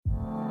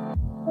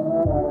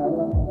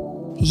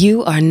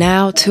You are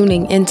now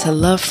tuning into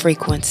Love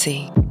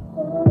Frequency,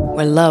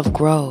 where love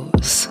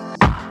grows.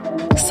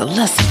 So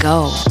let's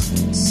go.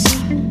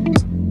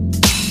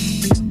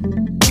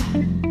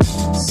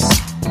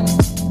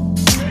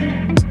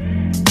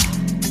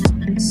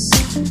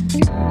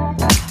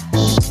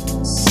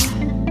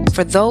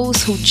 For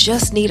those who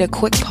just need a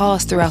quick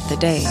pause throughout the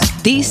day,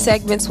 these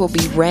segments will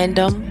be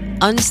random,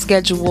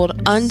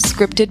 unscheduled,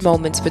 unscripted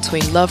moments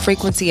between Love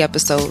Frequency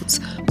episodes.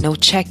 No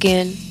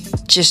check-in,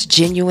 just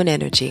genuine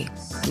energy.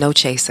 No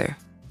chaser.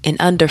 In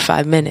under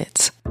 5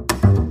 minutes.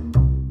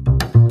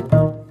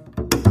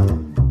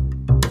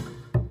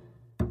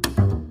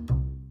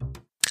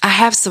 I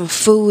have some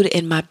food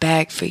in my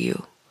bag for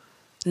you.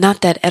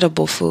 Not that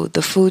edible food,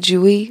 the food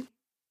you eat.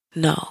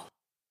 No.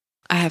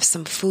 I have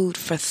some food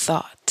for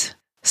thought.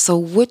 So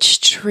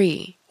which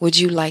tree would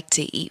you like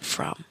to eat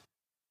from?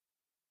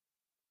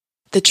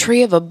 The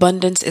tree of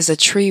abundance is a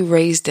tree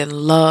raised in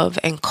love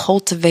and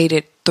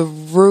cultivated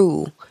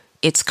through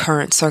its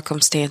current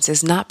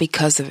circumstances, not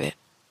because of it.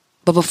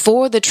 But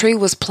before the tree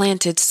was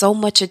planted, so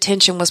much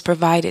attention was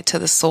provided to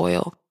the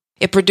soil.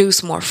 It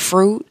produced more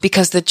fruit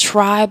because the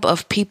tribe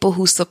of people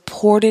who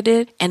supported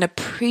it and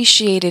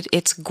appreciated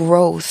its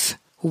growth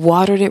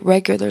watered it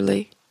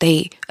regularly.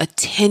 They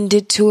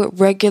attended to it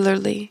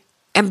regularly.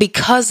 And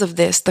because of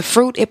this, the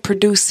fruit it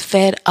produced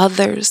fed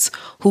others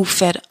who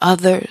fed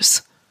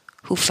others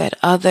who fed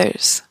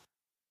others.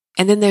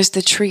 And then there's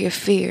the tree of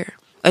fear,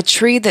 a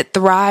tree that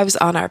thrives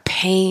on our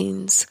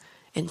pains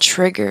and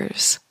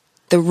triggers.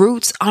 The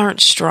roots aren't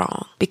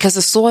strong because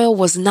the soil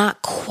was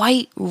not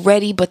quite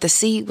ready, but the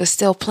seed was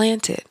still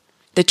planted.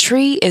 The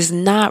tree is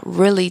not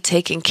really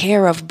taken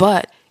care of,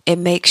 but it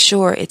makes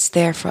sure it's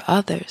there for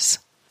others,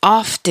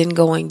 often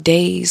going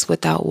days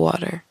without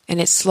water,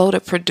 and it's slow to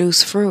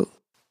produce fruit.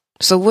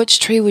 So which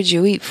tree would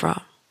you eat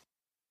from?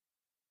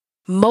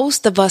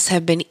 Most of us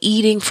have been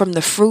eating from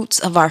the fruits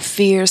of our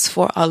fears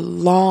for a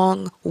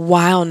long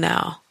while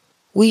now.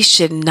 We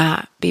should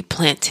not be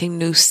planting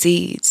new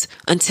seeds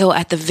until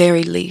at the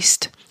very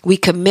least we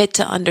commit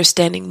to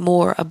understanding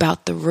more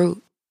about the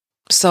root.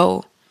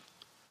 So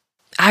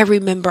I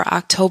remember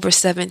October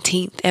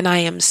 17th, and I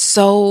am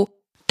so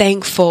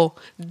thankful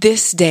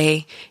this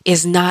day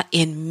is not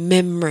in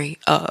memory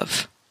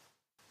of.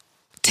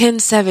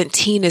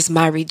 10/17 is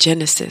my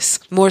regenesis.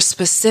 More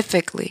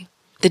specifically,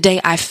 the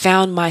day I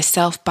found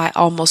myself by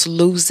almost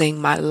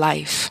losing my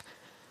life.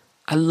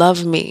 I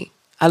love me.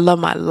 I love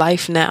my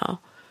life now.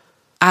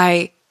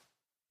 I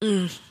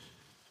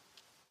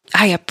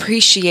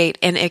appreciate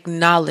and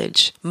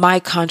acknowledge my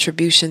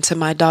contribution to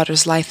my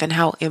daughter's life and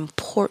how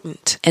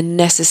important and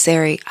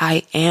necessary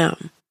I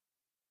am.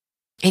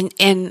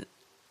 And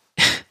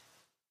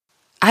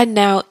I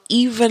now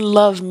even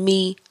love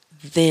me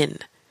then.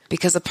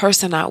 Because the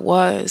person I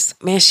was,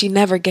 man, she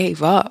never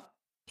gave up.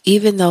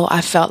 Even though I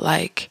felt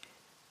like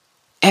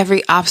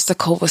every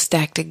obstacle was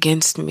stacked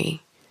against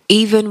me.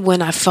 Even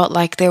when I felt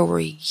like there were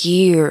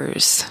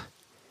years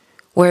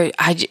where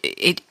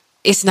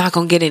it's not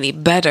going to get any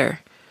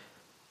better.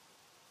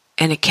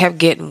 And it kept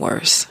getting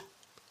worse.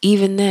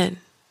 Even then.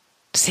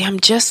 See, I'm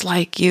just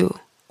like you.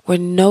 We're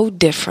no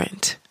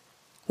different.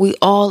 We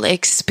all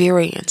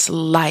experience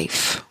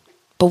life.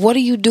 But what do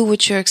you do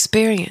with your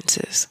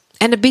experiences?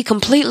 And to be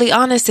completely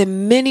honest,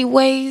 in many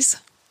ways,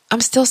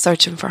 I'm still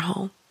searching for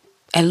home.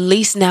 At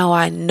least now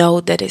I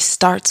know that it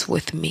starts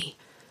with me.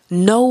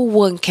 No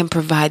one can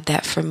provide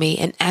that for me.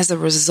 And as a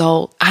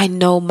result, I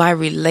know my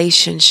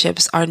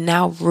relationships are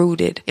now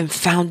rooted in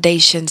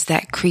foundations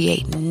that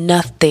create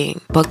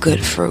nothing but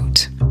good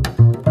fruit.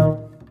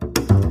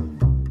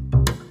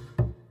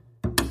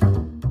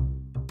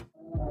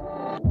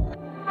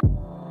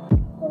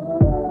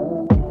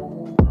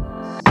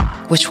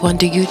 Which one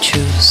do you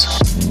choose?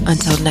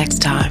 Until next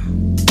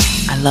time,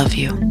 I love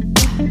you.